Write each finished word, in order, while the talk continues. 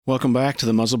Welcome back to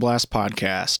the Muzzle Blast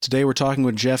Podcast. Today we're talking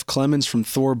with Jeff Clemens from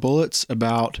Thor Bullets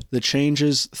about the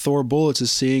changes Thor Bullets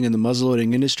is seeing in the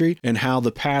muzzleloading industry and how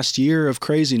the past year of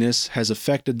craziness has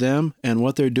affected them and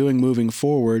what they're doing moving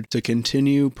forward to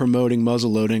continue promoting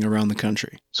muzzleloading around the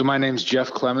country. So my name's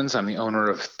Jeff Clemens. I'm the owner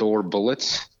of Thor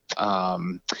Bullets.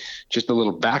 Just a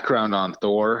little background on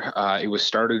Thor. It was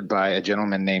started by a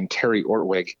gentleman named Terry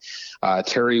Ortwig.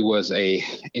 Terry was a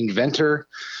inventor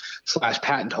 /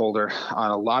 patent holder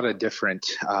on a lot of different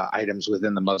items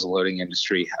within the muzzleloading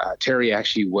industry. Terry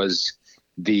actually was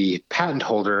the patent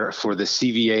holder for the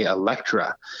CVA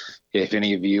Electra. If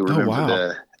any of you remember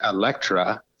the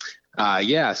Electra.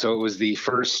 So it was the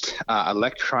first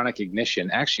electronic ignition.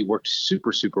 Actually worked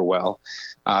super, super well.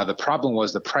 The problem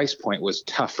was the price point was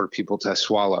tough for people to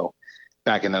swallow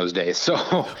back in those days. So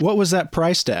what was that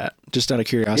priced at? Just out of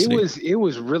curiosity. It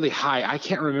was really high. I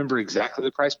can't remember exactly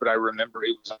the price, but I remember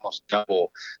it was almost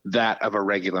double that of a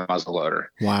regular muzzleloader.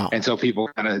 Wow. And so people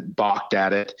kind of balked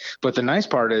at it. But the nice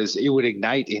part is it would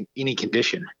ignite in any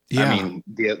condition. Yeah. I mean,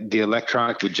 the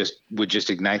electronic would just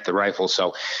ignite the rifle.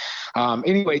 So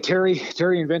anyway, Terry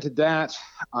invented that.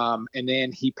 And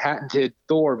then he patented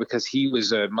Thor because he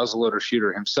was a muzzleloader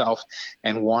shooter himself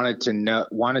and wanted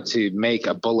to make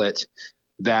a bullet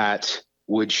that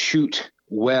would shoot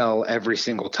well every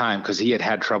single time, because he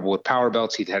had trouble with power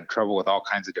belts. He'd had trouble with all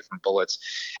kinds of different bullets.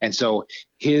 And so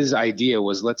his idea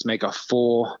was, let's make a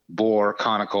full bore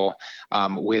conical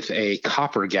with a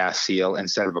copper gas seal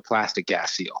instead of a plastic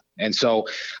gas seal. And so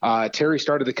Terry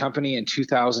started the company in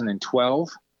 2012.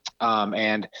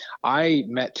 And I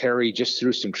met Terry just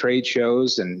through some trade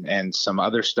shows and some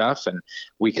other stuff. And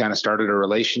we kind of started a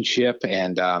relationship,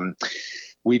 and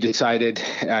we decided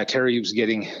Terry was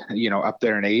getting, up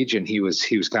there in age, and he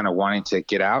was kind of wanting to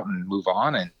get out and move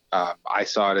on. And I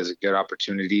saw it as a good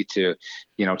opportunity to,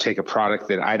 take a product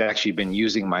that I'd actually been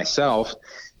using myself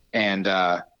and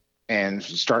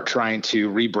start trying to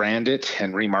rebrand it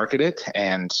and remarket it.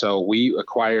 And so we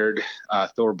acquired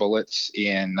Thor Bullets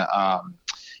in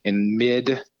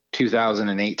mid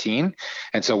 2018.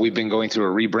 And so we've been going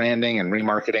through a rebranding and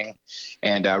remarketing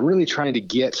and really trying to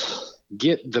get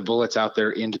the bullets out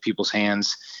there into people's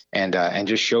hands and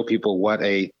just show people what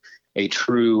a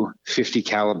true 50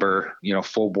 caliber,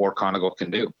 full bore conical can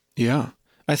do. Yeah.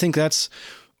 I think that's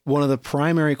one of the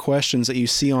primary questions that you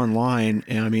see online.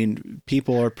 And I mean,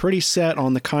 people are pretty set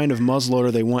on the kind of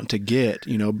muzzleloader they want to get,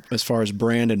 as far as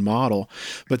brand and model.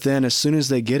 But then as soon as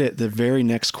they get it, the very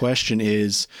next question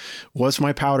is, what's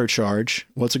my powder charge?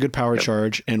 What's a good power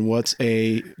charge? And what's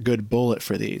a good bullet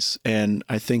for these? And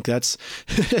I think it's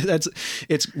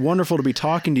wonderful to be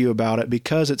talking to you about it,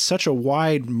 because it's such a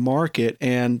wide market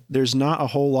and there's not a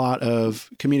whole lot of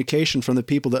communication from the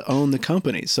people that own the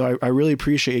company. So I really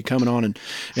appreciate you coming on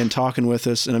and talking with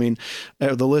us. And I mean,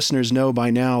 the listeners know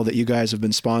by now that you guys have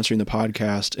been sponsoring the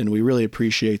podcast, and we really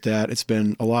appreciate that. It's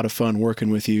been a lot of fun working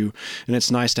with you, and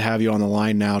it's nice to have you on the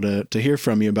line now to hear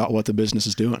from you about what the business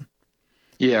is doing.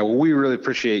 Yeah, well, we really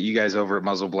appreciate you guys over at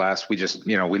Muzzle Blast. We just,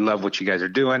 we love what you guys are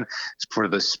doing for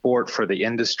the sport, for the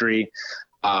industry.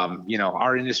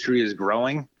 Our industry is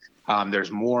growing.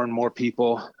 There's more and more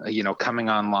people, coming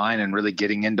online and really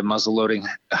getting into muzzleloading,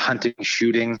 hunting,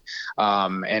 shooting.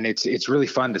 And it's really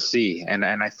fun to see. And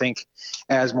I think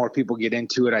as more people get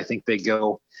into it, I think they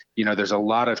go, there's a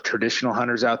lot of traditional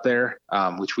hunters out there,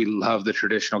 which we love the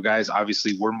traditional guys.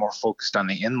 Obviously, we're more focused on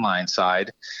the inline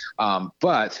side.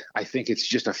 But I think it's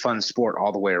just a fun sport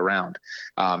all the way around.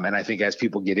 And I think as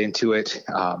people get into it,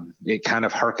 it kind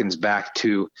of harkens back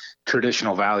to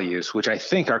traditional values, which I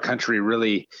think our country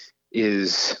really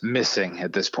is missing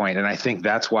at this point. And I think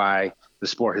that's why the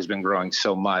sport has been growing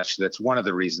so much. That's one of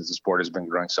the reasons the sport has been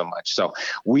growing so much. So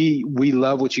we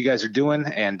love what you guys are doing.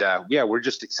 And we're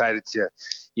just excited to,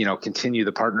 continue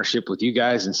the partnership with you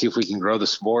guys and see if we can grow the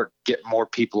sport, get more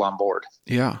people on board.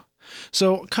 Yeah.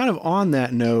 So kind of on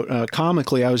that note,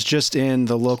 comically, I was just in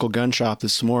the local gun shop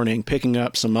this morning picking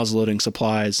up some muzzleloading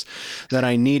supplies that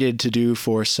I needed to do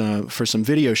for some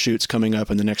video shoots coming up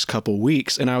in the next couple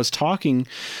weeks. And I was talking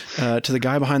to the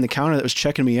guy behind the counter that was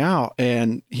checking me out,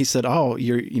 and he said, "Oh,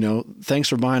 thanks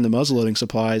for buying the muzzleloading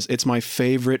supplies. It's my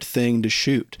favorite thing to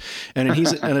shoot." And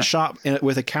he's in a shop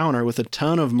with a counter with a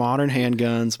ton of modern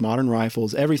handguns, modern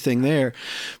rifles, everything there.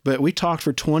 But we talked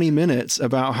for 20 minutes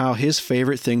about how his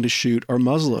favorite thing to shoot shoot are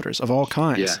muzzleloaders of all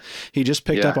kinds. Yeah. He just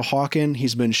picked up a Hawken.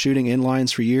 He's been shooting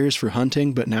inlines for years for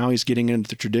hunting, but now he's getting into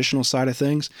the traditional side of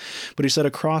things. But he said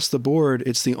across the board,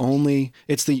 it's the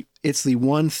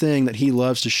one thing that he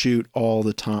loves to shoot all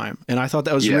the time. And I thought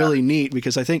that was really neat,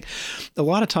 because I think a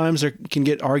lot of times there can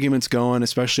get arguments going,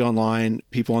 especially online,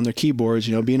 people on their keyboards,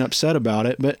 being upset about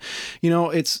it. But,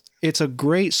 it's a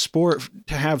great sport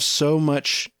to have so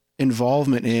much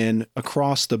involvement in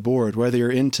across the board, whether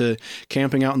you're into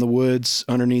camping out in the woods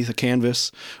underneath a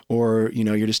canvas, or,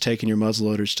 you're just taking your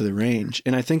muzzleloaders to the range.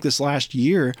 And I think this last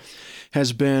year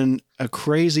has been a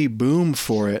crazy boom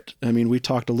for it. I mean, we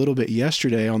talked a little bit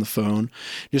yesterday on the phone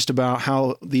just about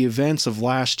how the events of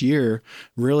last year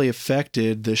really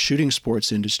affected the shooting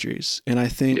sports industries. And I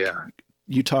think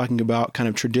you talking about kind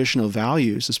of traditional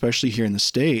values, especially here in the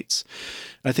States,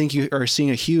 I think you are seeing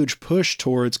a huge push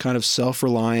towards kind of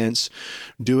self-reliance,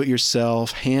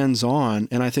 do-it-yourself, hands-on.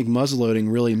 And I think muzzleloading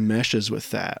really meshes with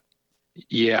that.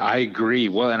 Yeah, I agree.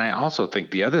 Well, and I also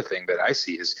think the other thing that I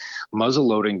see is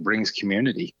muzzleloading brings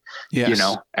community. Yes.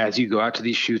 As you go out to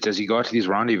these shoots, as you go out to these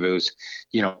rendezvous,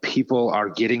 people are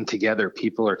getting together,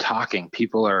 people are talking,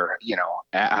 people are,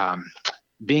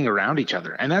 being around each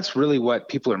other. And that's really what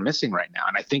people are missing right now.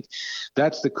 And I think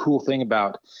that's the cool thing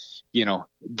about,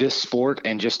 this sport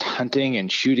and just hunting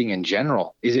and shooting in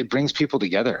general, is it brings people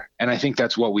together. And I think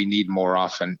that's what we need more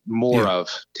often, of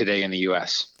today in the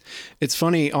US. It's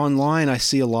funny, online I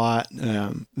see a lot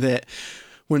that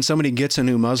when somebody gets a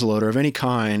new muzzleloader of any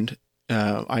kind,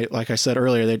 like I said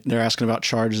earlier, they're asking about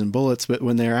charges and bullets, but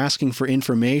when they're asking for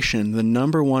information, the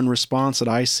number one response that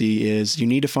I see is you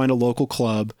need to find a local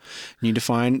club, you need to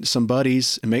find some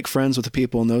buddies and make friends with the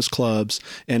people in those clubs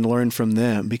and learn from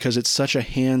them, because it's such a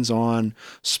hands-on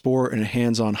sport and a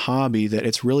hands-on hobby that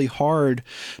it's really hard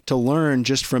to learn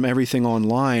just from everything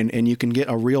online, and you can get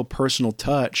a real personal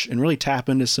touch and really tap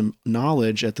into some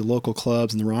knowledge at the local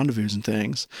clubs and the rendezvous and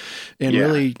things, and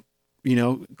really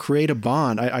create a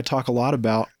bond. I talk a lot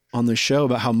about on the show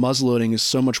about how muzzleloading is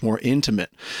so much more intimate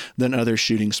than other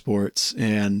shooting sports.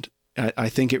 And I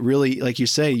think it really, like you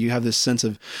say, you have this sense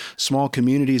of small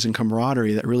communities and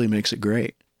camaraderie that really makes it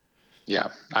great. Yeah,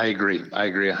 I agree. I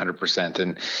agree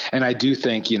 100%. And I do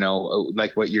think,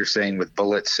 like what you're saying with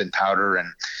bullets and powder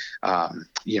and,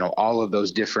 all of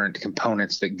those different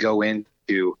components that go into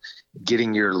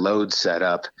getting your load set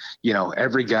up,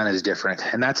 every gun is different.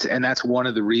 And that's one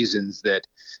of the reasons that,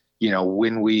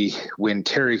 when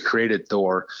Terry created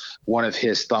Thor, one of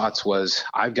his thoughts was,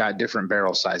 I've got different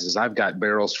barrel sizes. I've got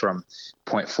barrels from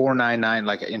 .499,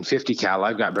 like in 50 cal,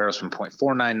 I've got barrels from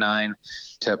 .499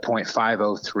 to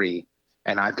 .503.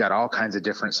 And I've got all kinds of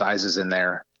different sizes in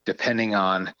there, depending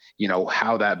on,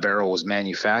 how that barrel was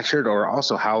manufactured, or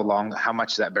also how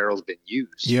much that barrel's been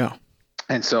used. Yeah.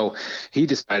 And so he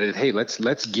decided, hey,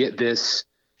 let's get this,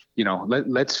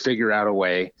 let's figure out a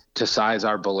way to size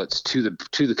our bullets to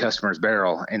the customer's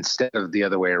barrel instead of the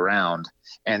other way around.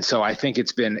 And so I think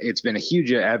it's been a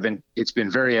huge it's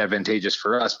been very advantageous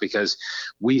for us, because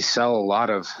we sell a lot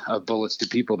of bullets to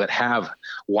people that have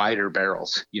wider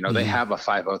barrels. They have a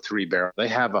 503 barrel, they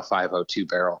have a 502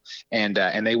 barrel, and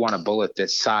they want a bullet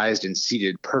that's sized and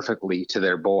seated perfectly to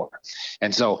their bore.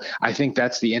 And so I think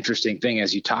that's the interesting thing,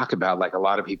 as you talk about, like a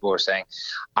lot of people are saying,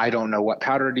 I don't know what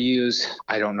powder to use,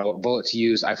 I don't know what bullet to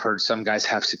use. I've heard some guys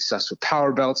have success with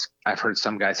power belts. I've heard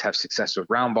some guys have success with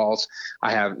round balls.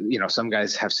 I have, some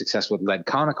guys have success with lead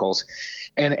conicals.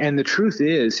 And the truth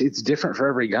is, it's different for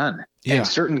every gun. Yeah. And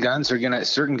certain guns are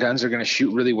gonna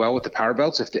shoot really well with the power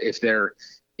belts.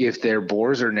 If their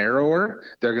bores are narrower,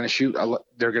 they're gonna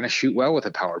shoot well with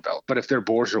a power belt. But if their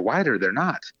bores are wider, they're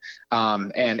not.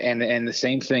 And the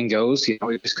same thing goes. It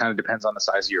just kind of depends on the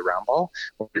size of your round ball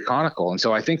or your conical. And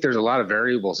so I think there's a lot of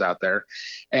variables out there.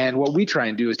 And what we try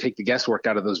and do is take the guesswork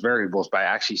out of those variables by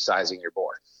actually sizing your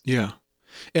bore. Yeah.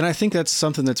 And I think that's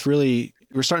something that's really,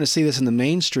 we're starting to see this in the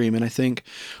mainstream. And I think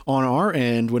on our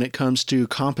end, when it comes to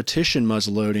competition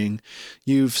muzzleloading,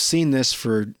 you've seen this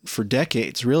for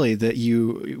decades, really, that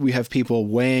we have people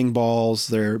weighing balls,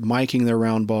 they're miking their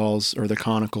round balls or the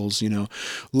conicals,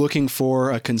 looking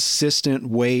for a consistent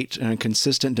weight and a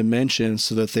consistent dimension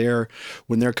so that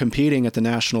when they're competing at the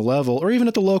national level or even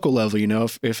at the local level,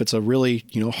 if it's a really,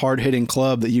 hard hitting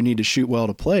club that you need to shoot well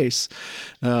to place,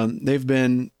 they've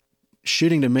been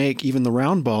shooting to make even the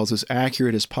round balls as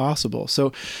accurate as possible. So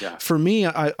for me,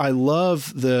 I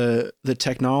love the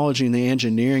technology and the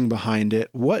engineering behind it.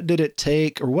 What did it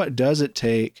take, or what does it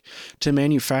take to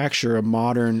manufacture a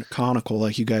modern conical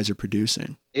like you guys are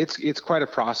producing? It's quite a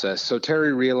process. So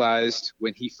Terry realized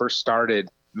when he first started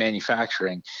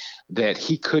manufacturing that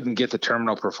he couldn't get the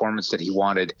terminal performance that he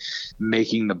wanted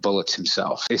making the bullets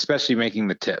himself, especially making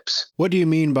the tips. What do you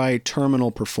mean by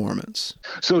terminal performance?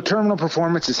 So terminal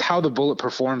performance is how the bullet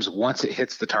performs once it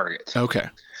hits the target. Okay.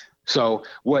 So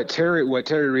what Terry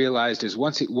realized is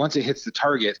once it hits the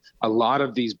target, a lot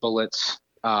of these bullets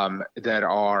that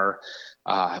are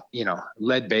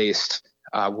lead based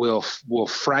will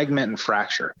fragment and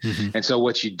fracture. Mm-hmm. And so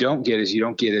what you don't get is you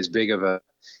don't get as big of a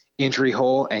entry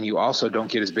hole, and you also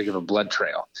don't get as big of a blood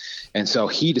trail. And so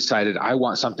he decided, I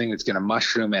want something that's going to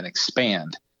mushroom and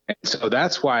expand. And so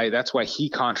that's why he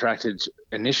contracted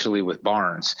initially with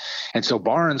Barnes. And so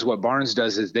what Barnes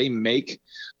does is they make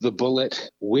the bullet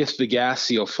with the gas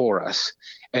seal for us.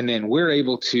 And then we're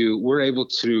able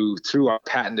to, through our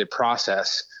patented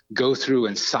process, go through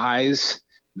and size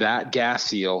that gas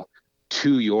seal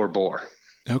to your bore.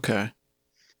 Okay.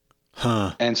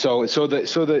 Huh. And so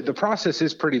the process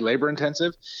is pretty labor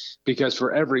intensive, because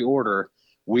for every order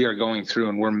we are going through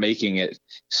and we're making it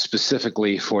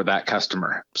specifically for that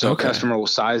customer. So okay. A customer will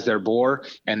size their bore,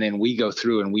 and then we go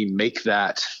through and we make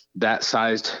that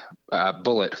sized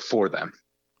bullet for them.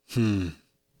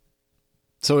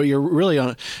 So you're really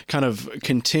on kind of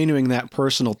continuing that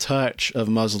personal touch of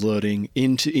muzzleloading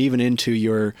into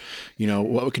your,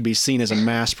 what could be seen as a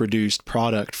mass-produced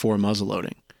product for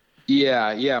muzzleloading.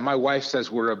 Yeah. My wife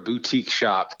says we're a boutique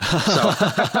shop. So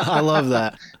I love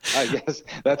that. I guess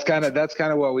that's kind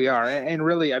of what we are. And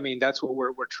really, I mean, that's what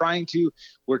we're trying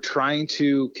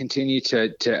to continue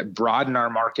to broaden our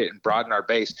market and broaden our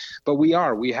base. But we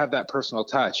have that personal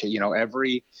touch.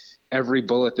 Every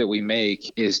bullet that we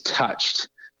make is touched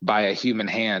by a human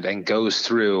hand and goes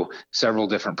through several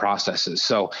different processes.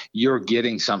 So you're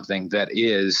getting something that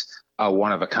is a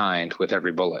one of a kind with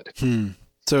every bullet.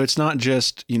 So it's not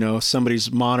just,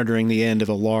 somebody's monitoring the end of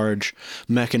a large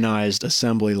mechanized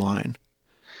assembly line.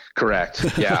 Correct.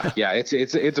 Yeah.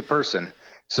 It's a person.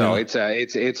 So it's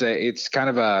kind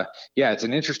of it's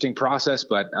an interesting process,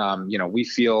 but we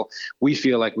feel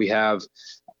like we have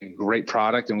a great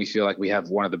product, and we feel like we have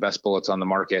one of the best bullets on the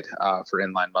market for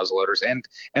inline muzzleloaders.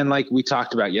 And like we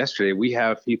talked about yesterday, we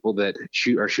have people that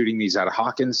are shooting these out of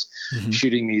Hawkins, mm-hmm.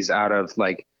 shooting these out of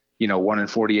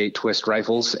 1-in-48 twist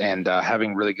rifles, and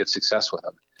having really good success with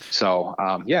them. So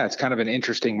it's kind of an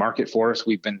interesting market for us.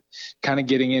 We've been kind of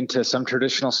getting into some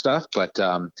traditional stuff, but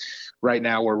right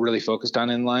now we're really focused on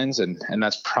inlines, and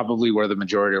that's probably where the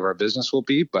majority of our business will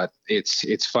be. But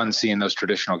it's fun seeing those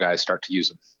traditional guys start to use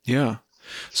them. Yeah.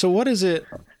 So what's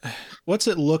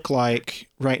it look like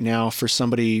right now for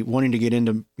somebody wanting to get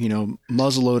into,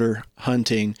 muzzleloader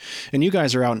hunting? And you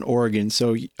guys are out in Oregon,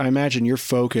 so I imagine your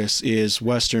focus is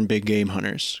Western big game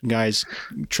hunters, guys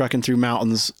trucking through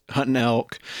mountains, hunting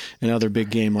elk and other big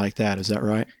game like that. Is that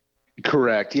right?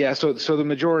 Correct. Yeah. So the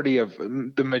majority of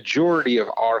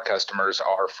our customers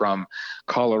are from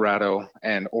Colorado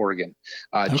and Oregon,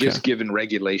 just given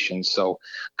regulations. So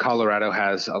Colorado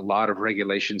has a lot of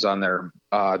regulations on their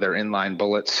inline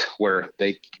bullets where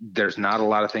there's not a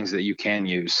lot of things that you can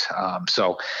use.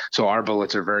 So our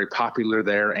bullets are very popular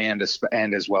there and as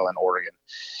well in Oregon.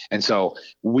 And so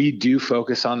we do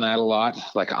focus on that a lot.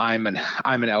 Like I'm an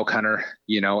elk hunter,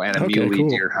 and a muley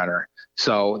deer hunter.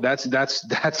 So that's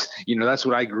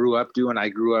what I grew up doing. I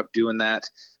grew up doing that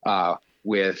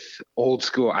with old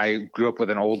school. I grew up with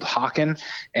an old Hawken,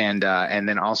 and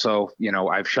then also,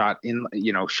 I've shot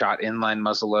inline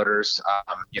muzzleloaders.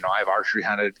 I've archery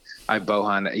hunted, I've bow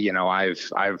hunted,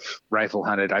 I've rifle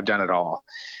hunted, I've done it all.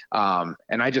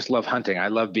 And I just love hunting. I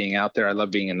love being out there. I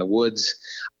love being in the woods.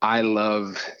 I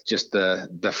love just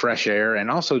the fresh air,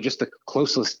 and also just the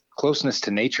closeness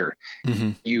to nature.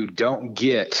 Mm-hmm. You don't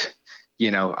get,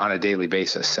 on a daily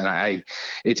basis. And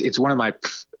it's one of my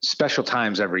special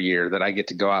times every year that I get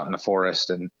to go out in the forest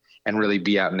and really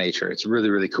be out in nature. It's really,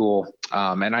 really cool.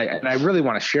 And I really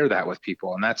want to share that with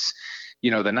people. And that's,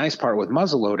 the nice part with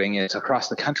muzzleloading is across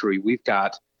the country, we've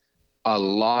got a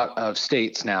lot of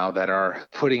states now that are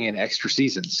putting in extra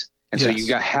seasons. And yes. So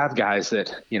you have guys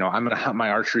that, I'm going to hunt my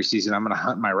archery season, I'm going to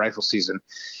hunt my rifle season.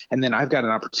 And then I've got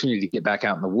an opportunity to get back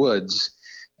out in the woods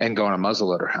and go on a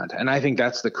muzzleloader hunt. And I think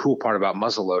that's the cool part about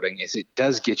muzzleloading is it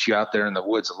does get you out there in the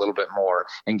woods a little bit more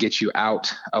and get you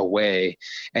out away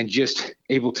and just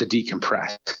able to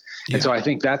decompress. Yeah. And so I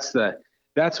think that's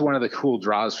one of the cool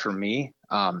draws for me,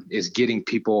 is getting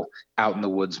people out in the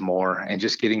woods more and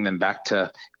just getting them back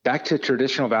to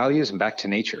traditional values and back to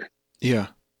nature. Yeah.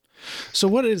 So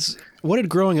what did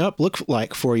growing up look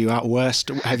like for you out west?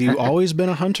 Have you always been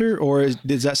a hunter, or is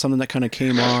that something that kind of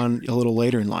came on a little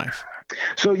later in life?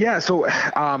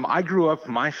 I grew up,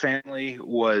 my family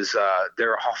was,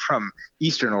 they're all from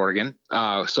Eastern Oregon.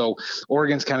 So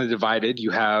Oregon's kind of divided.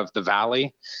 You have the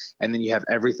Valley, and then you have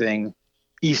everything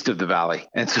east of the Valley.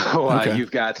 And so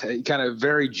you've got a kind of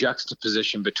very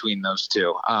juxtaposition between those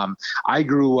two. I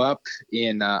grew up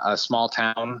in a small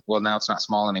town. Well, now it's not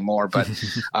small anymore, but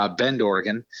Bend,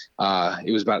 Oregon.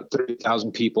 It was about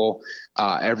 30,000 people.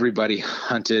 Everybody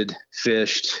hunted,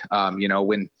 fished,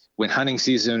 when hunting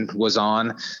season was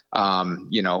on,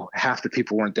 half the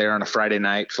people weren't there on a Friday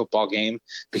night football game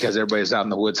because everybody was out in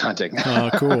the woods hunting. Oh,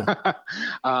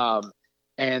 cool.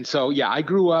 And so, I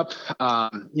grew up,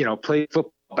 played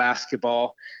football,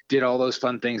 basketball, did all those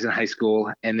fun things in high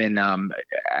school. And then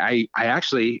I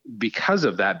actually, because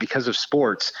of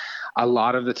sports, a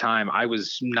lot of the time I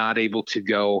was not able to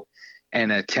go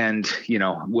and attend,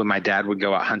 when my dad would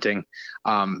go out hunting.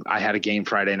 I had a game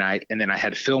Friday night, and then I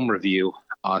had film review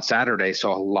on Saturday.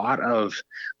 So a lot of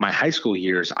my high school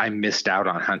years, I missed out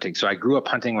on hunting. So I grew up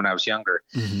hunting when I was younger.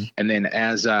 Mm-hmm. And then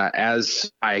as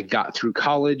I got through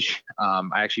college, I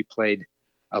actually played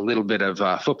a little bit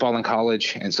of football in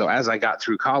college. And so as I got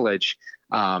through college,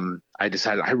 I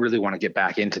decided I really want to get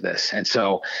back into this. And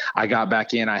so I got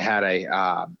back in. I had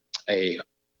a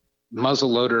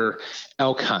muzzleloader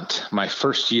elk hunt my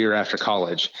first year after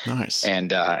college. Nice.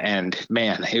 And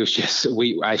man, it was just,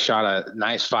 I shot a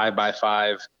nice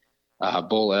 5x5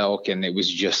 bull elk, and it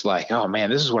was just like, oh man,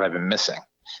 this is what I've been missing.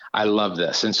 I love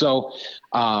this. And so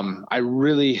I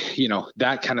really,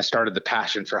 that kind of started the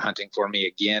passion for hunting for me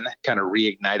again, kind of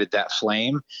reignited that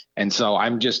flame. And so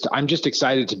I'm just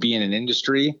excited to be in an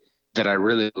industry that I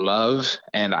really love.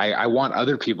 And I want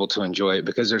other people to enjoy it,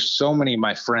 because there's so many of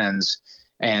my friends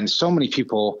and so many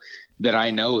people that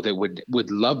I know that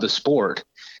would love the sport.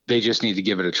 They just need to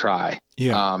give it a try.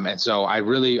 Yeah. And so I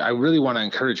really want to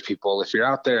encourage people, if you're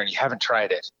out there and you haven't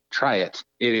tried it, try it.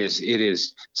 It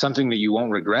is something that you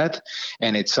won't regret,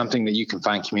 and it's something that you can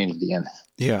find community in.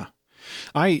 Yeah.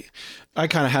 I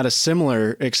kind of had a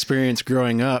similar experience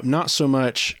growing up, not so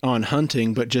much on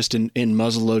hunting, but just in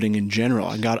muzzleloading in general.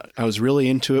 I was really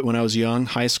into it when I was young.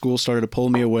 High school started to pull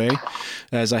me away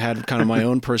as I had kind of my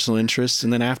own personal interests.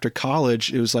 And then after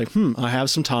college, it was like, I have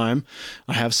some time.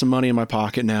 I have some money in my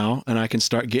pocket now, and I can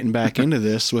start getting back into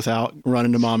this without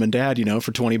running to mom and dad,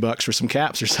 for $20 for some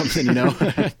caps or something,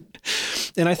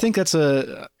 And I think that's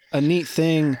a neat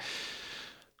thing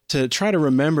to try to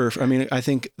remember. I mean, I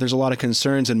think there's a lot of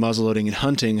concerns in muzzleloading and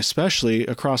hunting, especially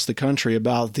across the country,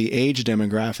 about the age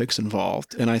demographics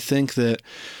involved. And I think that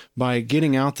by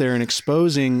getting out there and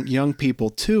exposing young people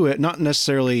to it, not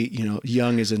necessarily,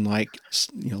 young as in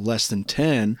less than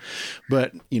 10,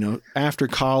 but, after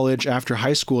college, after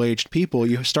high school aged people,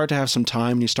 you start to have some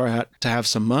time and you start to have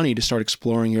some money to start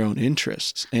exploring your own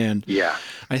interests. And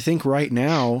I think right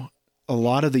now, a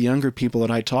lot of the younger people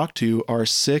that I talk to are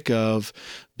sick of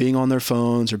being on their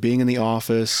phones or being in the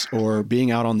office or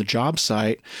being out on the job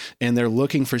site, and they're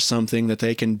looking for something that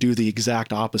they can do the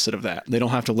exact opposite of that. They don't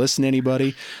have to listen to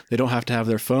anybody. They don't have to have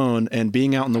their phone, and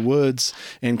being out in the woods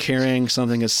and carrying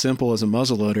something as simple as a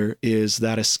muzzleloader is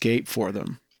that escape for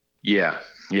them. Yeah.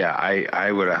 Yeah,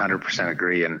 I would 100%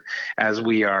 agree. And as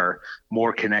we are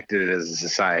more connected as a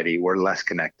society, we're less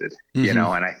connected, and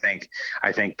I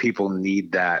think people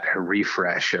need that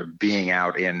refresh of being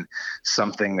out in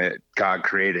something that God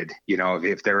created.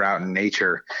 If they're out in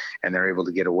nature and they're able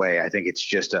to get away, I think it's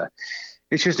just a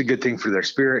good thing for their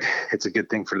spirit. It's a good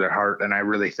thing for their heart. And I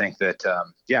really think that,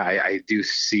 I do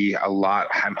see a lot.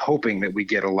 I'm hoping that we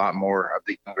get a lot more of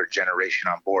the younger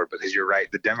generation on board, because you're right.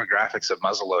 The demographics of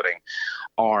muzzleloading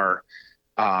are,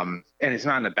 and it's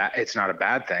not a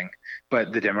bad thing,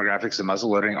 but the demographics of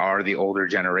muzzleloading are the older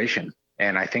generation.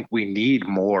 And I think we need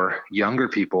more younger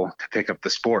people to pick up the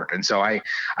sport. And so I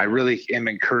really am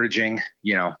encouraging,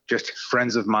 just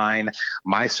friends of mine,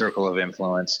 my circle of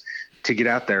influence, to get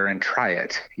out there and try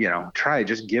it,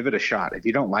 just give it a shot. If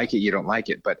you don't like it, you don't like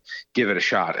it, but give it a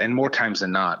shot. And more times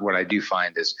than not, what I do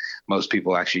find is most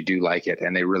people actually do like it,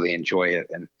 and they really enjoy it,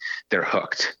 and they're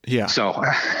hooked. Yeah. So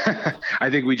I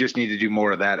think we just need to do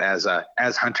more of that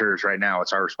as hunters right now.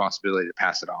 It's our responsibility to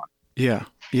pass it on. Yeah.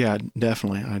 Yeah,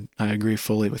 definitely. I agree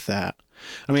fully with that.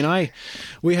 I mean,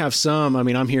 we have some,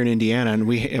 I'm here in Indiana,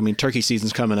 and turkey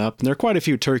season's coming up, and there are quite a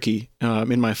few turkey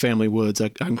in my family woods.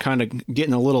 I'm kind of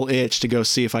getting a little itch to go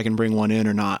see if I can bring one in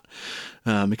or not,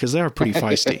 because they're pretty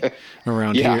feisty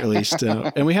around here, at least.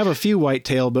 And we have a few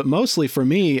whitetail, but mostly for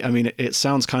me, it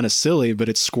sounds kind of silly, but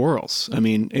it's squirrels.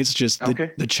 It's just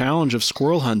the challenge of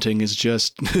squirrel hunting is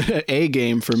just a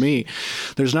game for me.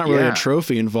 There's not really a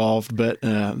trophy involved, but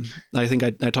I think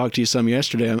I talked to you some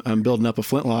yesterday. I'm building up a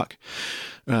flintlock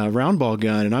round ball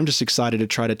gun, and I'm just excited to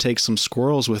try to take some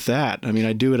squirrels with that. I mean,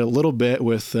 I do it a little bit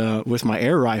with my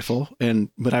air rifle,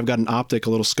 but I've got an optic, a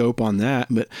little scope on that.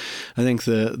 But I think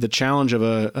the challenge of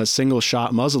a single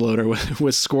shot muzzleloader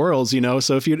with squirrels,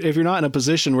 so if you're not in a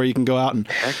position where you can go out and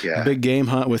big game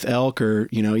hunt with elk, or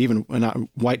even not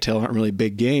whitetail aren't really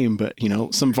big game, but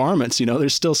some varmints,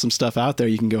 there's still some stuff out there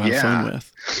you can go have fun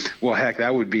with. Well, heck,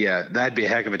 that'd be a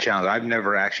heck of a challenge. I've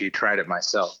never actually tried it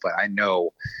myself, but I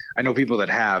know people that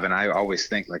have, and I always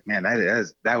think like, man,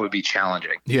 that would be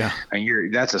challenging. Yeah.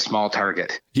 And that's a small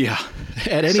target. Yeah.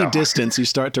 At any distance, you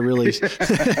start to really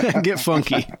get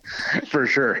funky. For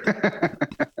sure.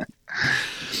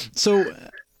 So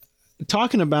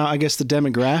talking about, I guess, the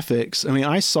demographics, I mean,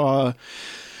 I saw,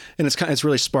 and it's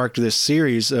really sparked this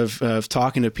series of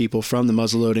talking to people from the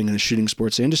muzzleloading and the shooting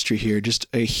sports industry here, just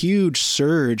a huge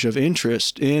surge of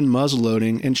interest in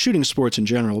muzzleloading and shooting sports in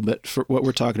general. But for what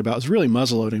we're talking about is really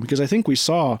muzzleloading, because I think we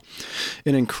saw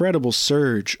an incredible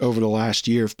surge over the last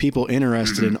year of people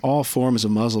interested in all forms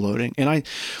of muzzleloading. And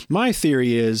my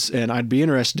theory is, and I'd be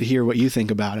interested to hear what you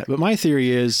think about it, but my theory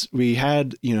is we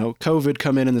had, COVID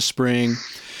come in the spring,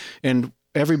 and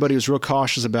everybody was real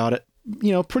cautious about it,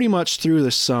 pretty much through the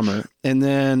summer. And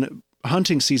then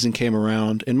hunting season came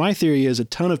around. And my theory is a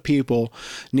ton of people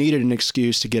needed an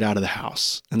excuse to get out of the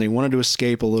house, and they wanted to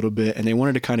escape a little bit, and they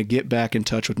wanted to kind of get back in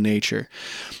touch with nature.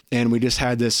 And we just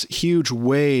had this huge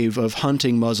wave of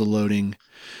hunting muzzleloading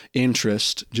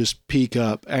interest just peak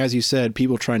up. As you said,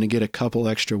 people trying to get a couple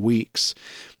extra weeks.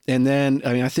 And then,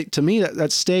 I mean, I think to me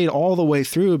that stayed all the way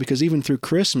through, because even through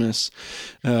Christmas,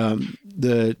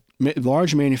 the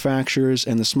large manufacturers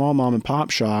and the small mom and pop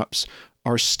shops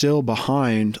are still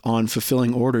behind on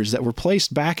fulfilling orders that were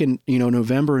placed back in,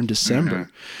 November and December.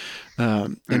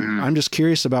 And I'm just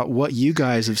curious about what you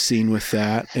guys have seen with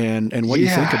that and what you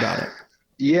think about it.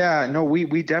 Yeah, no,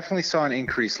 we definitely saw an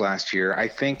increase last year. I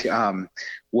think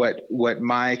what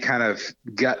my kind of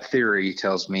gut theory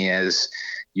tells me is,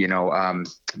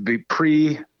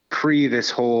 pre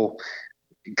this whole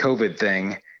COVID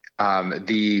thing,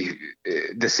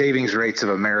 the savings rates of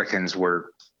Americans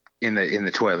were in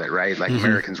the toilet, right? Like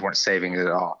Americans weren't saving at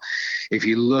all. If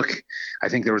you look, I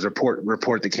think there was a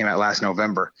report that came out last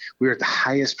November. We were at the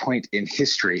highest point in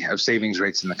history of savings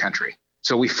rates in the country.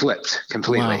 So we flipped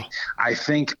completely. Wow. I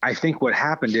think what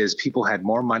happened is people had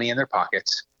more money in their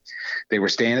pockets. They were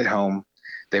staying at home.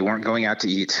 They weren't going out to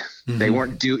eat. They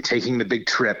weren't taking the big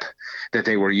trip that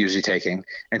they were usually taking.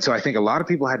 And so I think a lot of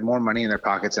people had more money in their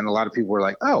pockets, and a lot of people were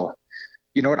like, oh,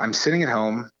 you know what? I'm sitting at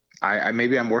home.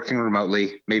 Maybe I'm working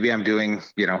remotely. Maybe I'm doing,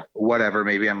 whatever.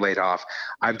 Maybe I'm laid off.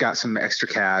 I've got some extra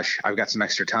cash. I've got some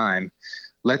extra time.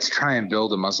 Let's try and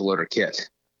build a muzzleloader kit.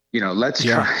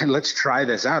 Let's try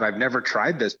this out. I've never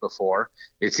tried this before.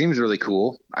 It seems really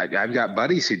cool. I've got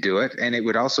buddies who do it, and it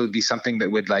would also be something that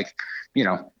would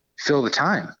fill the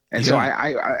time. And so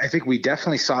I think we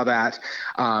definitely saw that.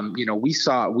 We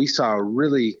saw a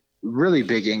really, really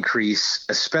big increase,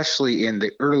 especially in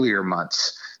the earlier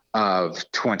months of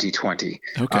 2020.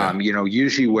 Okay.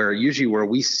 Usually where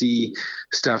we see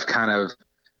stuff kind of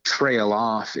trail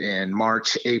off in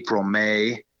March, April,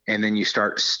 May, and then you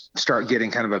start getting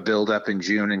kind of a buildup in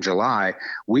June and July.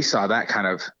 We saw that kind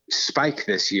of spike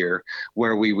this year,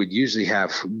 where we would usually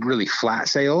have really flat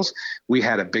sales. We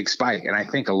had a big spike, and I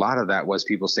think a lot of that was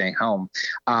people staying home.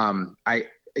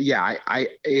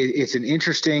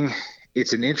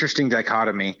 It's an interesting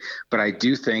dichotomy, but I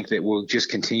do think that we'll just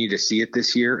continue to see it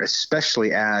this year,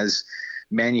 especially as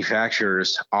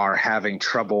manufacturers are having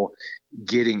trouble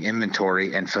getting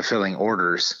inventory and fulfilling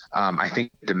orders. I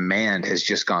think demand has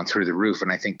just gone through the roof,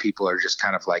 and I think people are just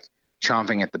kind of like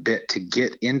chomping at the bit to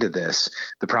get into this.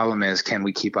 The problem is, can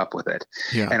we keep up with it?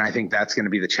 Yeah. And I think that's going to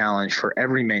be the challenge for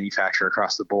every manufacturer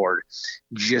across the board,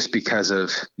 just because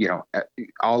of,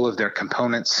 all of their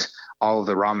components, all of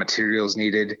the raw materials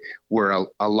needed, where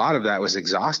a lot of that was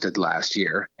exhausted last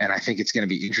year. And I think it's going to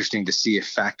be interesting to see if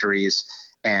factories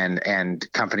and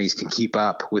companies can keep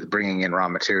up with bringing in raw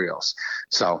materials.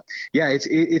 So yeah, it's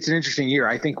an interesting year.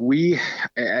 I think we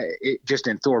just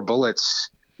in Thor Bullets,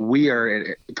 we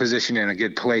are positioned in a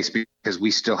good place because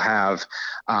we still have,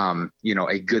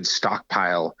 a good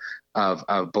stockpile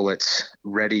of bullets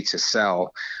ready to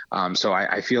sell. So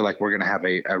I feel like we're going to have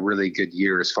a really good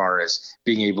year as far as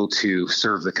being able to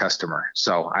serve the customer.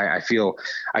 So I feel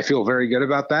very good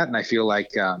about that. And I feel like,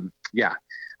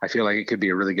 I feel like it could be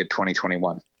a really good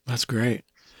 2021. That's great.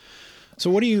 So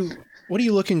what are you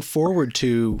looking forward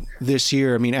to this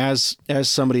year? I mean, as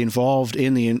somebody involved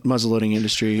in the muzzleloading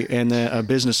industry and a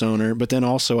business owner, but then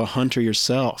also a hunter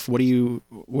yourself, what are you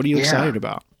excited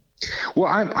about? Well,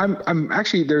 I'm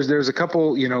actually there's a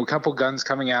couple guns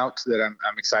coming out that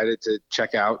I'm excited to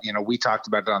check out. We talked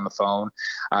about it on the phone.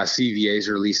 CVA is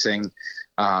releasing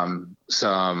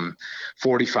some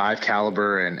 45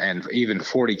 caliber and even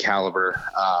 40 caliber.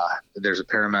 There's a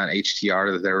Paramount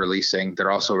HTR that they're releasing.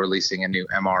 They're also releasing a new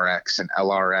MRX and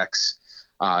LRX.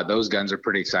 Those guns are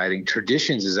pretty exciting.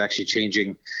 Traditions is actually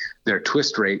changing their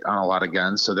twist rate on a lot of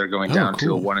guns, so they're going down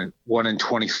to a 1 in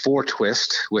 24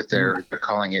 twist with they're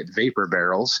calling it vapor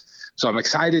barrels. So I'm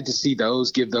excited to see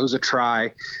those, give those a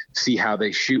try, see how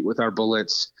they shoot with our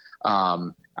bullets.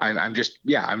 I'm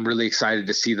really excited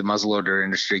to see the muzzleloader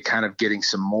industry kind of getting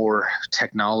some more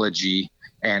technology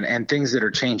and things that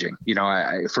are changing.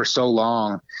 For so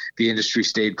long, the industry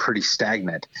stayed pretty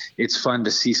stagnant. It's fun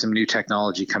to see some new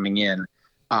technology coming in,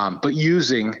 but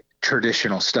using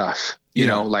traditional stuff,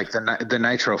 like the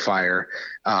nitro fire.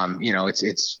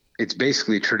 It's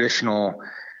basically traditional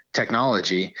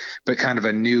technology, but kind of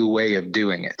a new way of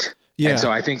doing it. Yeah. And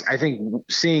so I think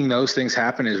seeing those things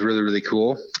happen is really, really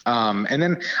cool. And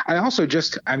then I'm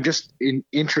just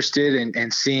interested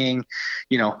in seeing,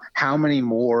 how many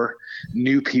more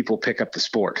new people pick up the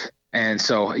sport. And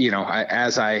so,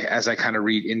 as I kind of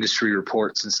read industry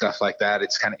reports and stuff like that,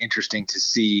 it's kind of interesting to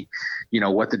see,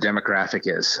 what the demographic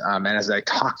is. And as I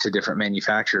talk to different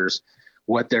manufacturers,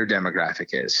 what their demographic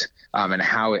is, and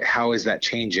how is that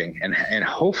changing, and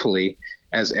hopefully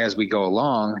as we go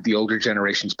along, the older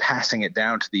generation's passing it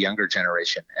down to the younger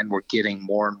generation, and we're getting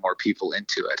more and more people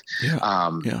into it,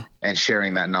 and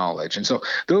sharing that knowledge. And so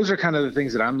those are kind of the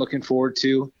things that I'm looking forward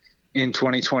to in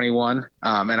 2021.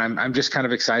 And I'm just kind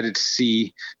of excited to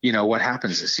see, what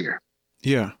happens this year.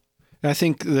 Yeah. I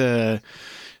think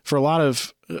for a lot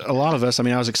of us,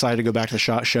 I was excited to go back to the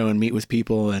SHOT Show and meet with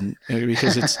people, and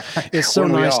because it's so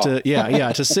nice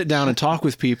to sit down and talk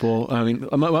with people.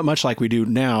 Much like we do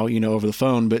now, over the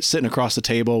phone, but sitting across the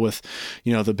table with,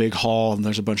 the big hall, and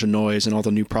there's a bunch of noise and all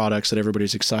the new products that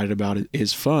everybody's excited about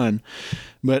is fun.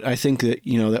 But I think that,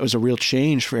 that was a real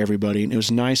change for everybody. And it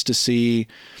was nice to see,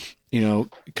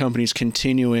 companies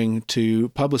continuing to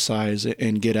publicize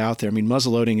and get out there.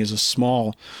 Muzzleloading is a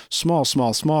small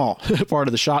part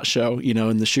of the SHOT Show,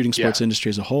 in the shooting sports industry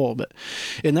as a whole.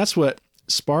 And that's what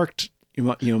sparked,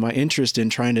 my interest in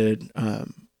trying to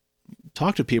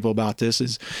talk to people about this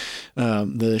is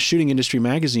the Shooting Industry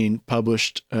Magazine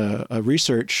published a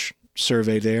research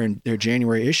survey there in their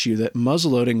January issue that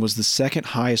muzzleloading was the second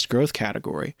highest growth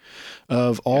category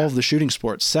of all of the shooting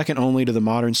sports, second only to the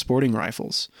modern sporting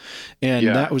rifles. And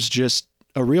that was just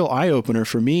a real eye opener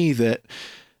for me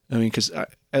because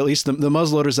at least the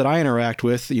muzzleloaders that I interact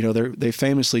with, they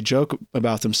famously joke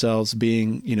about themselves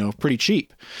being, pretty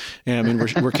cheap. And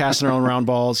we're casting our own round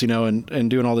balls, and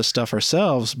doing all this stuff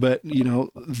ourselves. But,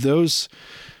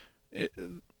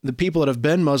 the people that have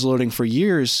been muzzleloading for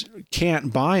years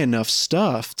can't buy enough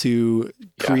stuff to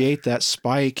create that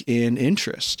spike in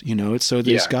interest.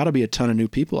 There's got to be a ton of new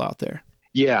people out there.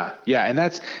 Yeah. And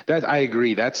that I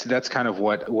agree. That's kind of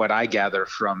what I gather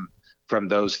from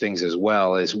those things as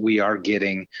well, is we are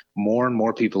getting more and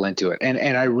more people into it.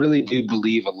 And I really do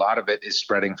believe a lot of it is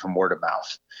spreading from word of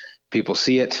mouth. People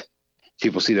see it,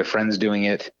 people see their friends doing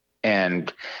it,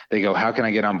 and they go, how can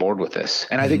I get on board with this?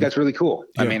 And I think that's really cool.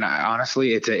 Yeah.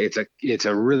 Honestly, it's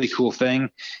a really cool thing.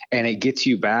 And it gets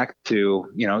you back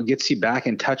to, it gets you back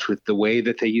in touch with the way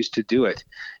that they used to do it,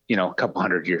 a couple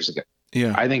hundred years ago.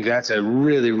 Yeah. I think that's a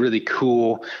really, really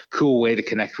cool way to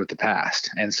connect with the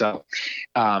past. And so,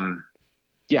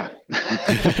 yeah.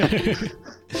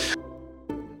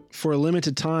 For a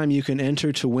limited time, you can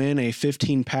enter to win a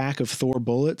 15-pack of Thor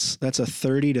bullets. That's a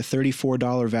 $30 to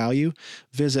 $34 value.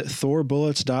 Visit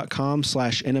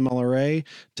thorbullets.com/NMLRA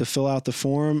to fill out the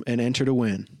form and enter to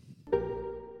win.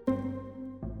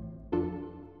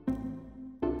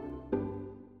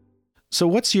 So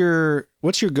what's your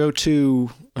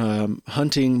go-to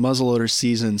hunting muzzleloader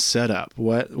season setup?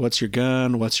 What's your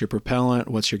gun? What's your propellant?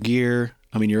 What's your gear?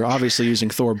 You're obviously using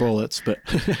Thor bullets, but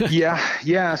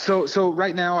yeah. So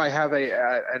right now I have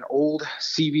an old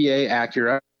CVA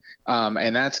Acura,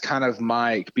 and that's kind of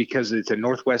because it's a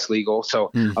Northwest legal.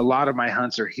 So a lot of my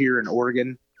hunts are here in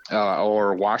Oregon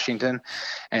or Washington,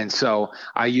 and so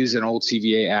I use an old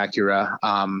CVA Acura.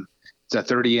 It's a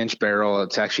 30-inch barrel.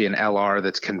 It's actually an LR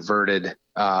that's converted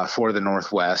for the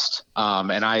Northwest,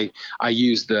 and I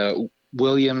use the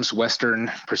Williams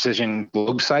Western Precision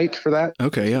Globe sight for that.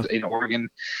 Okay, yeah. In Oregon,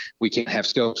 we can't have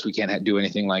scopes. We can't do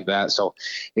anything like that. So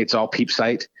it's all peep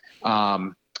sight.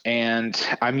 And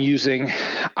I'm using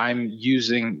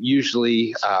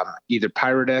usually either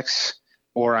Pyrodex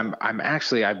or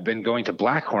I've been going to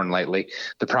Blackhorn lately.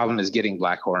 The problem is getting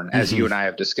Blackhorn, as you and I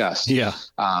have discussed. Yeah.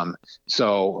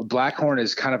 So Blackhorn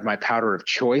is kind of my powder of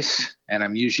choice, and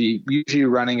I'm usually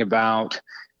running about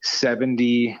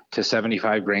 70 to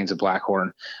 75 grains of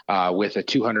Blackhorn with a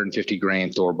 250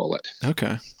 grain Thor bullet.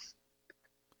 Okay.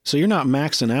 So you're not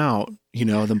maxing out,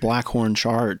 the Blackhorn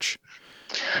charge.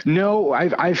 No,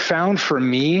 I've found for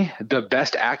me the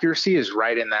best accuracy is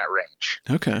right in that range.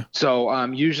 Okay. So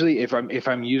usually if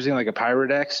I'm using like a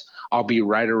Pyrodex, I'll be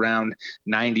right around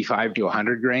 95 to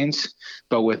 100 grains.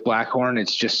 But with Blackhorn,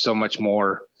 it's just so much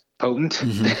more potent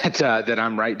that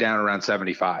I'm right down around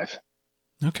 75.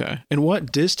 Okay. And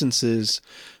what distances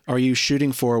are you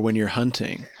shooting for when you're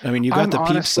hunting? I mean, you've got the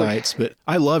peep sights, but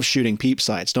I love shooting peep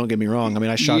sights. Don't get me wrong. I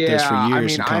mean, I shot those for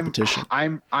years in competition.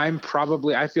 I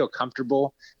feel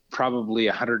comfortable probably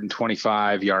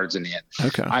 125 yards and in.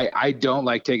 Okay. I don't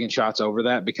like taking shots over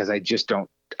that because I just don't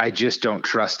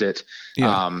trust it.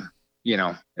 Yeah.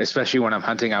 Especially when I'm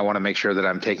hunting, I want to make sure that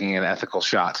I'm taking an ethical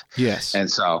shot. Yes. And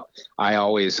so I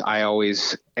always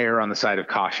err on the side of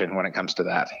caution when it comes to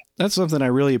that. That's something I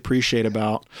really appreciate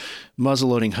about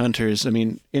muzzleloading hunters. I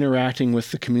mean, interacting with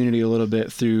the community a little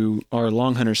bit through our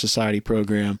Long Hunter Society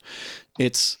program,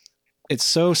 it's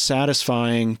so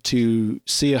satisfying to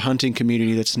see a hunting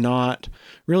community that's not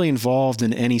really involved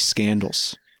in any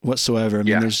scandals whatsoever. I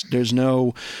mean, there's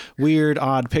no weird,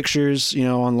 odd pictures,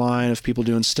 online of people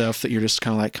doing stuff that you're just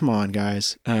kind of like, come on,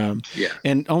 guys.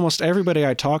 And almost everybody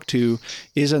I talk to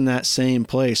is in that same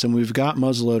place. And we've got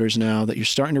muzzleloaders now that you're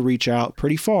starting to reach out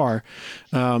pretty far.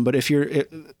 But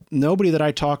nobody that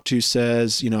I talk to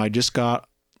says, I just got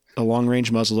a long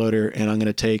range muzzleloader and I'm going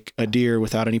to take a deer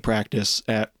without any practice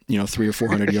at, 300 or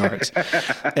 400 yards.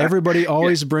 Everybody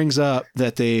always brings up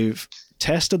that they've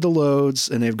tested the loads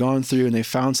and they've gone through and they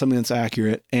found something that's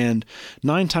accurate, and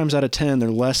 9 times out of 10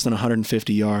 they're less than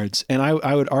 150 yards, and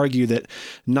I would argue that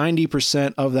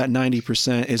 90% of that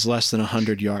 90% is less than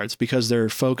 100 yards because they're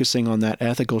focusing on that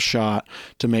ethical shot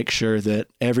to make sure that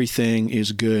everything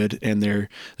is good and they're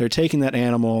taking that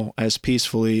animal as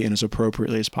peacefully and as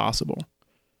appropriately as possible.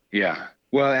 Yeah,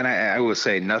 well, and I will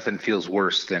say nothing feels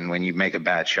worse than when you make a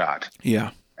bad shot. Yeah.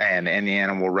 And the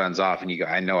animal runs off and you go,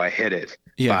 I know I hit it,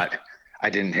 but I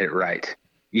didn't hit it right,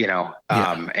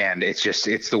 and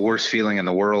it's the worst feeling in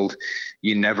the world.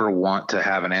 You never want to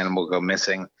have an animal go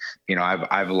missing.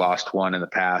 I've lost one in the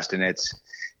past and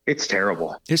it's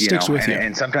terrible. It sticks with you.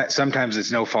 And sometimes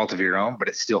it's no fault of your own, but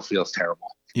it still feels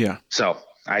terrible. Yeah. So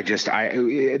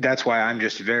that's why I'm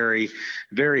just very,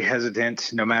 very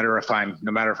hesitant, no matter if I'm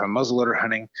muzzleloader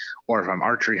hunting or if I'm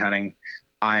archery hunting,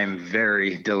 I'm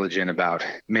very diligent about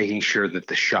making sure that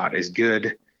the shot is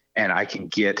good and I can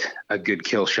get a good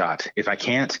kill shot. If I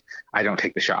can't, I don't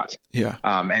take the shot. Yeah.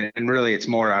 And really it's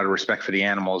more out of respect for the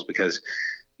animals because,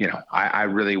 I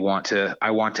really want to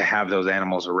have those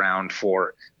animals around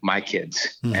for my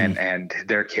kids and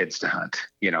their kids to hunt,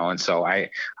 and so I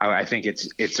think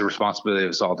it's the responsibility of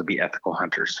us all to be ethical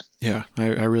hunters. Yeah.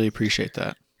 I really appreciate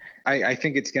that. I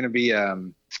think it's going to be,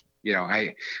 I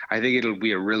think it'll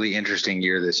be a really interesting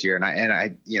year this year. And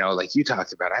I, like you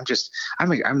talked about,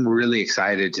 I'm really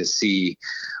excited to see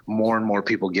more and more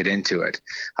people get into it.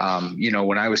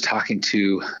 When I was talking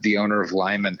to the owner of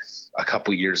Lyman a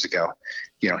couple years ago,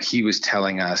 he was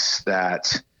telling us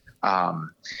that,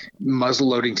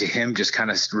 muzzleloading to him just kind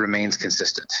of remains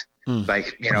consistent.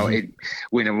 Like,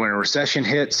 when a recession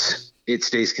hits, it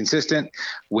stays consistent.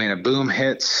 When a boom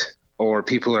hits or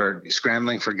people are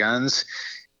scrambling for guns,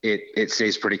 it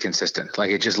stays pretty consistent. Like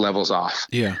it just levels off.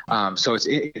 Yeah. So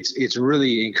it's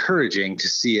really encouraging to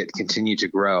see it continue to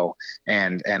grow.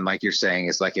 And like you're saying,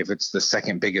 it's like, if it's the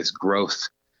second biggest growth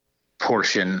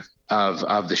portion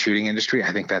of the shooting industry,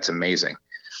 I think that's amazing.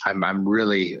 I'm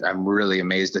really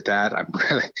amazed at that.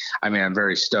 I'm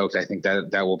very stoked. I think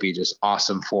that will be just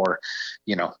awesome for,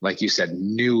 like you said,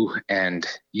 new and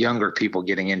younger people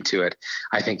getting into it,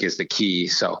 I think is the key.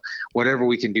 So whatever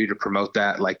we can do to promote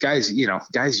that, like guys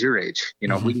your age,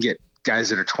 if we can get guys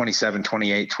that are 27,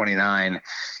 28, 29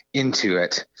 into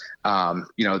it,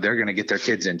 they're going to get their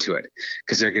kids into it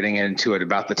because they're getting into it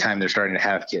about the time they're starting to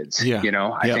have kids. Yeah.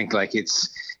 I think like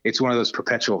it's one of those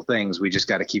perpetual things. We just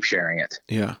got to keep sharing it.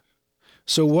 Yeah.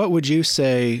 So what would you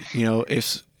say,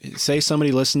 if say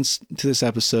somebody listens to this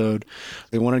episode,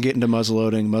 they want to get into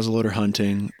muzzleloader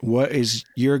hunting, what is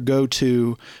your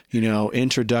go-to,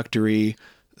 introductory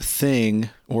thing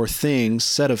or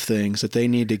set of things that they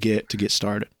need to get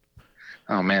started?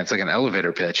 Oh man, it's like an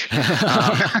elevator pitch.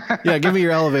 Yeah. Give me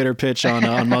your elevator pitch on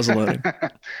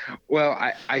muzzleloading. Well,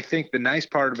 I think the nice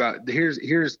part about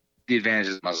here's the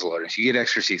advantages of muzzleloaders. You get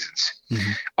extra seasons.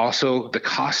 Mm-hmm. Also, the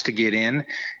cost to get in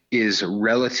is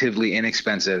relatively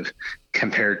inexpensive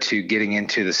compared to getting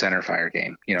into the centerfire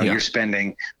game. You're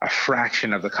spending a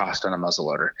fraction of the cost on a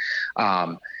muzzleloader.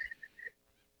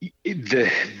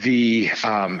 The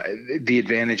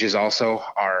advantages also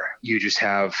are you just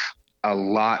have a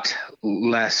lot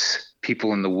less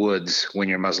people in the woods when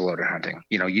you're muzzleloader hunting.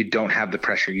 You don't have the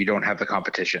pressure, you don't have the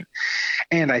competition.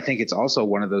 And I think it's also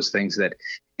one of those things that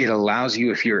it allows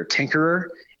you, if you're a tinkerer,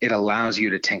 it allows you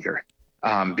to tinker.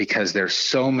 Because there's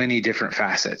so many different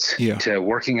facets to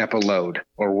working up a load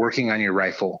or working on your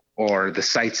rifle or the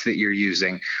sights that you're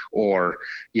using or,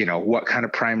 what kind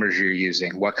of primers you're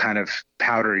using, what kind of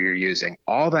powder you're using.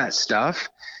 All that stuff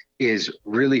is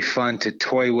really fun to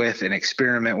toy with and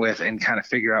experiment with and kind of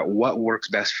figure out what works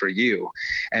best for you.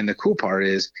 And the cool part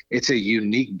is it's a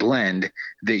unique blend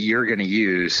that you're going to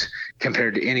use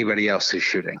compared to anybody else who's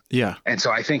shooting. Yeah. And so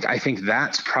I think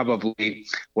that's probably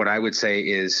what I would say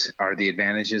are the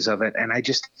advantages of it. And I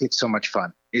just think it's so much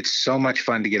fun. It's so much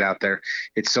fun to get out there.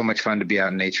 It's so much fun to be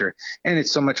out in nature, and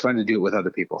it's so much fun to do it with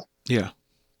other people. Yeah.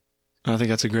 I think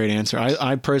that's a great answer.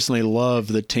 I personally love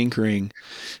the tinkering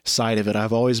side of it.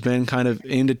 I've always been kind of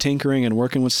into tinkering and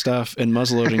working with stuff, and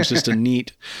muzzleloading is just a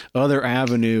neat other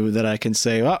avenue that I can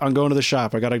say, oh, I'm going to the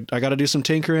shop. I gotta do some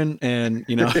tinkering, and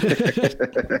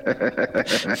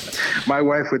My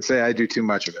wife would say I do too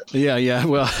much of it. Yeah.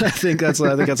 Well, I think that's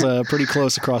pretty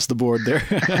close across the board there.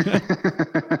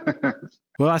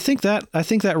 Well, I think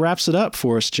that wraps it up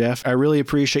for us, Jeff. I really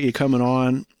appreciate you coming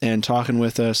on and talking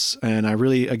with us. And I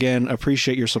really, again,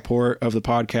 appreciate your support of the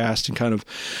podcast and kind of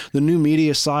the new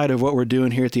media side of what we're doing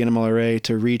here at the NMLRA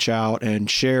to reach out and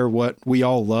share what we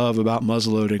all love about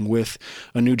muzzleloading with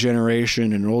a new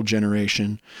generation and an old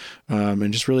generation,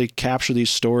 and just really capture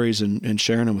these stories and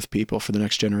sharing them with people for the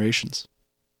next generations.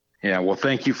 Yeah, well,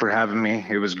 thank you for having me.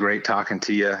 It was great talking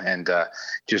to you, and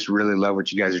just really love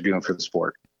what you guys are doing for the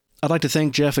sport. I'd like to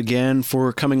thank Jeff again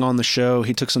for coming on the show.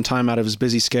 He took some time out of his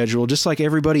busy schedule, just like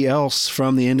everybody else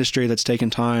from the industry that's taken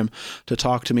time to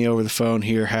talk to me over the phone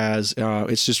here has.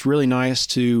 It's just really nice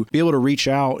to be able to reach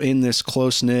out in this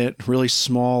close-knit, really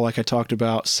small, like I talked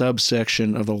about,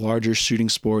 subsection of the larger shooting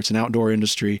sports and outdoor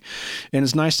industry. And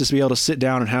it's nice to be able to sit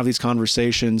down and have these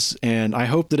conversations. And I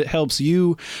hope that it helps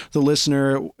you, the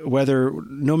listener,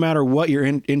 no matter what your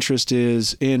interest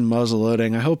is in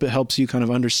muzzleloading. I hope it helps you kind of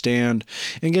understand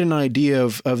and get an idea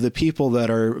of the people that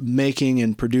are making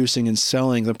and producing and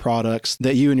selling the products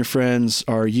that you and your friends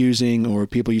are using or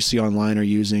people you see online are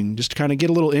using, just to kind of get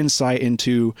a little insight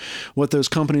into what those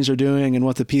companies are doing and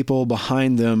what the people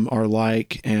behind them are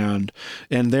like and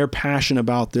their passion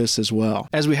about this as well.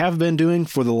 As we have been doing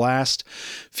for the last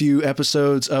few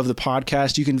episodes of the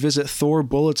podcast, you can visit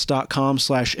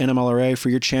thorbullets.com/NMLRA for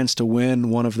your chance to win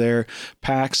one of their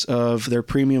packs of their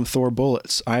premium Thor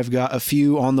bullets. I've got a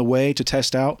few on the way to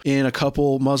test out in a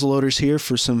couple muzzleloaders here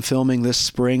for some filming this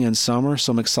spring and summer,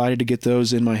 so I'm excited to get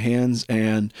those in my hands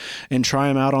and try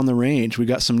them out on the range. We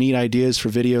got some neat ideas for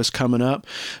videos coming up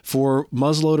for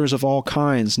muzzleloaders of all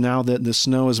kinds. Now that the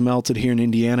snow has melted here in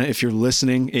Indiana, if you're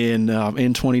listening in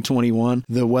 2021,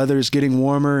 the weather's getting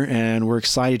warmer and we're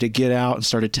excited to get out and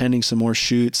start attending some more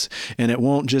shoots. And it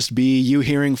won't just be you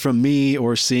hearing from me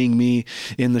or seeing me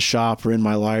in the shop or in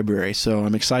my library. So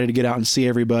I'm excited to get out and see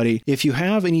everybody. If you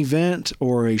have an event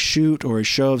or a shoot or a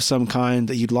show of some kind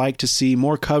that you'd like to see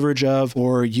more coverage of,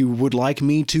 or you would like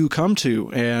me to come to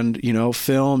and,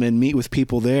 film and meet with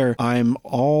people there, I'm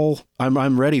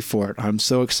ready for it. I'm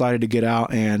so excited to get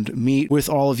out and meet with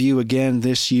all of you again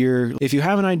this year. If you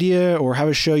have an idea or have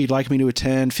a show you'd like me to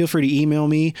attend, feel free to email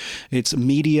me. It's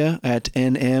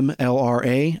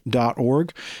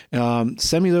media@nmlra.org.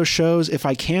 Send me those shows. If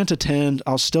I can't attend,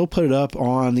 I'll still put it up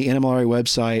on the NMLRA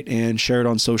website and share it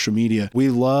on social media. We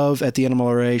love at the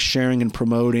NMLRA sharing and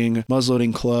promoting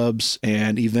muzzleloading clubs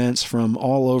and events from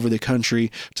all over the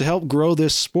country to help grow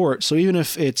this sport. So even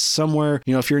if it's somewhere,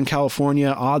 if you're in California,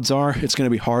 odds are it's going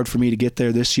to be hard for me to get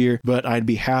there this year, but I'd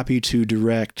be happy to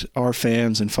direct our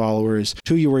fans and followers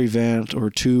to your event or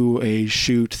to a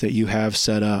shoot that you have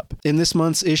set up. In this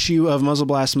month's issue of Muzzle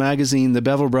Blast Magazine, the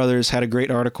Bevel Brothers had a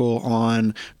great article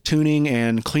on tuning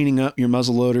and cleaning up your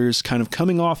muzzleloaders, kind of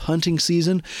coming off hunting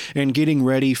season and getting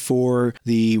ready for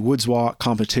the Woods Walk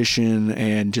competition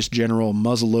and just general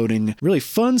muzzleloading. Really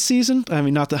fun season. I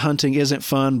mean, not that hunting isn't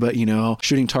fun, but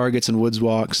shooting targets and woods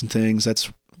walks and things,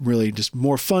 that's really just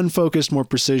more fun focused, more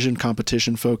precision,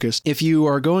 competition focused. If you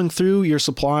are going through your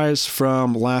supplies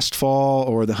from last fall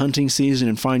or the hunting season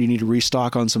and find you need to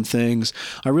restock on some things,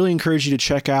 I really encourage you to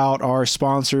check out our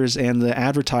sponsors and the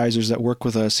advertisers that work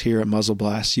with us here at Muzzle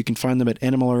Blast. You can find them at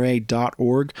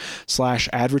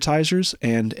nmlra.org/advertisers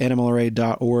and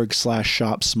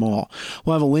nmlra.org/shop small.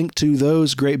 We'll have a link to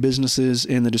those great businesses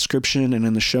in the description and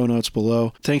in the show notes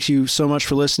below. Thank you so much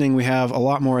for listening. We have a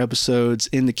lot more episodes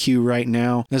in the queue right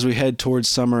now as we head towards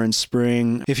summer and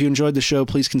spring. If you enjoyed the show,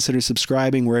 please consider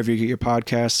subscribing wherever you get your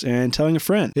podcasts and telling a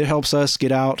friend. It helps us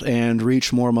get out and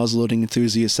reach more muzzleloading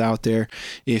enthusiasts out there.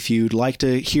 If you'd like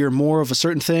to hear more of a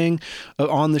certain thing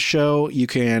on the show, you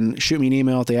can shoot me an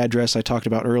email at the address I talked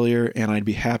about earlier, and I'd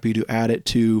be happy to add it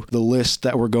to the list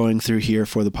that we're going through here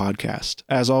for the podcast.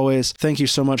 As always, thank you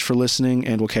so much for listening,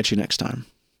 and we'll catch you next time.